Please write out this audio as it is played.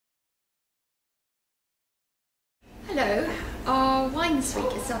this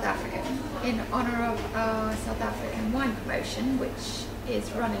week is South African, in honour of our South African wine promotion, which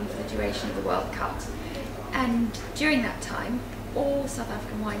is running for the duration of the World Cup. And during that time, all South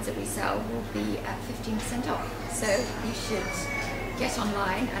African wines that we sell will be at 15% off. So you should get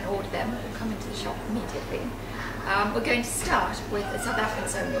online and order them or come into the shop immediately. We're going to start with a South African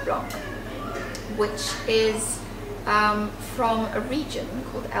Sauvignon Blanc, which is from a region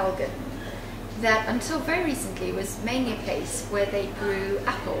called Elgin, that until very recently was mainly a place where they grew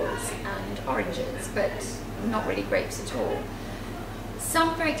apples and oranges, but not really grapes at all.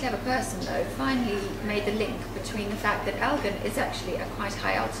 Some very clever person though finally made the link between the fact that Elgin is actually at quite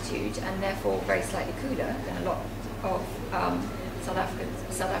high altitude and therefore very slightly cooler than a lot of South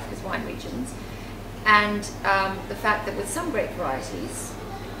Africa's wine regions, and the fact that with some grape varieties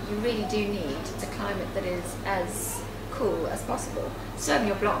you really do need a climate that is as cool as possible.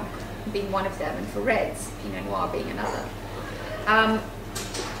 Sauvignon Blanc being one of them, and for reds, Pinot Noir being another.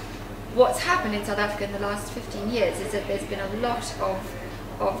 What's happened in South Africa in the last 15 years is that there's been a lot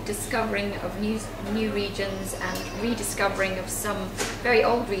of discovering of new regions and rediscovering of some very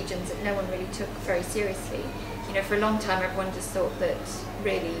old regions that no one really took very seriously. You know, for a long time everyone just thought that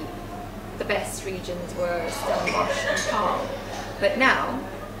really the best regions were Stellenbosch and Paarl. But now,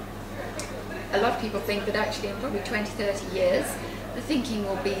 a lot of people think that actually in probably 20-30 years, the thinking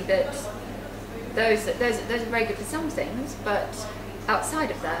will be that those are very good for some things, but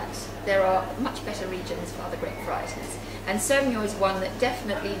outside of that, there are much better regions for other grape varieties. And Sauvignon is one that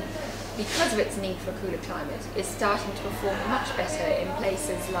definitely, because of its need for a cooler climate, is starting to perform much better in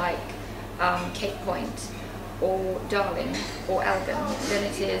places like Cape Point or Darling or Elgin than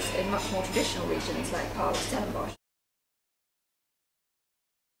it is in much more traditional regions like Paarl or Stellenbosch.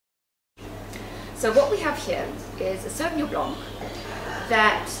 So what we have here is a Sauvignon Blanc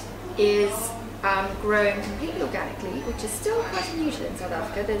that is grown completely organically, which is still quite unusual in South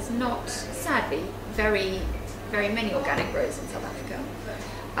Africa. There's not, sadly, very many organic growers in South Africa.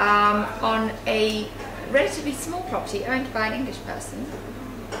 On a relatively small property owned by an English person,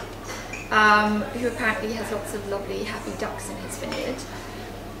 who apparently has lots of lovely happy ducks in his vineyard,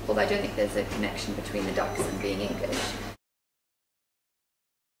 although I don't think there's a connection between the ducks and being English.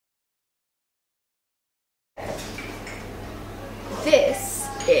 This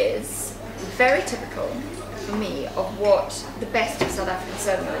is very typical for me of what the best of South African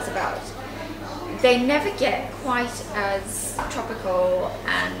Sauvignon is about. They never get quite as tropical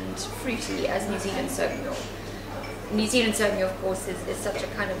and fruity as New Zealand Sauvignon. New Zealand Sauvignon, of course, is such a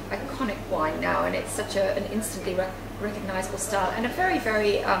kind of iconic wine now, and it's such an instantly recognisable style, and a very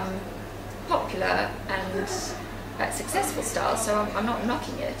popular and successful style, so I'm not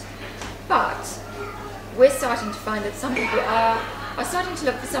knocking it. But we're starting to find that some people are starting to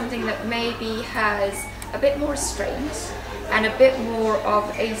look for something that maybe has a bit more restraint and a bit more of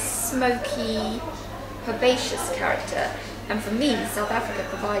a smoky, herbaceous character. And for me, South Africa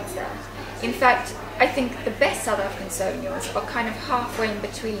provides that. In fact, I think the best South African Sauvignons are kind of halfway in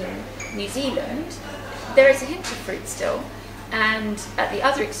between New Zealand. There is a hint of fruit still, and at the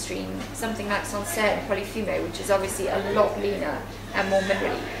other extreme, something like Sancerre and Polyfumet, which is obviously a lot leaner and more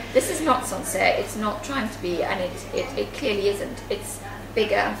minerally. This is not Sancerre, it's not trying to be, and it clearly isn't. It's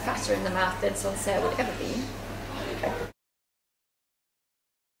bigger and fatter in the mouth than Sancerre would ever be.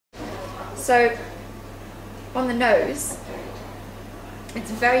 So, on the nose,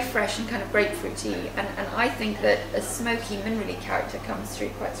 it's very fresh and kind of grapefruity, and I think that a smoky, minerally character comes through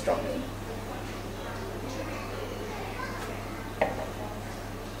quite strongly.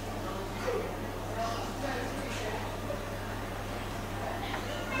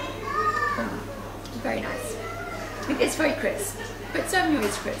 Very nice. It's very crisp, but Sauvignon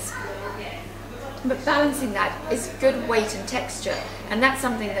is crisp. But balancing that is good weight and texture, and that's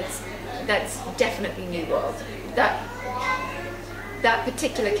something that's definitely New World. That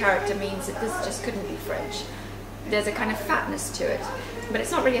particular character means that this just couldn't be French. There's a kind of fatness to it, but it's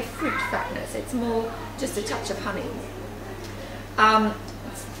not really a fruit fatness, it's more just a touch of honey.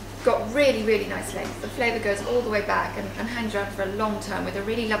 It's got really nice length. The flavour goes all the way back and hangs around for a long time with a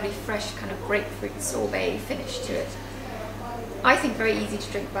really lovely fresh kind of grapefruit sorbet finish to it. I think very easy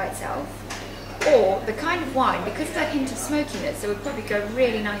to drink by itself, or the kind of wine, because of that hint of smokiness, it would probably go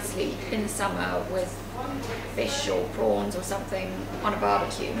really nicely in the summer with fish or prawns or something on a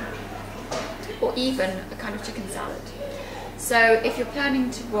barbecue, or even a kind of chicken salad. So if you're planning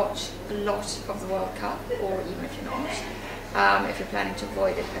to watch a lot of the World Cup, or even if you're not, if you're planning to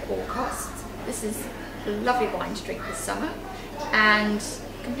avoid it at all costs, this is a lovely wine to drink this summer, and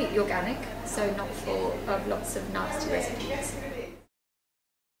completely organic, so not full of lots of nasty residues.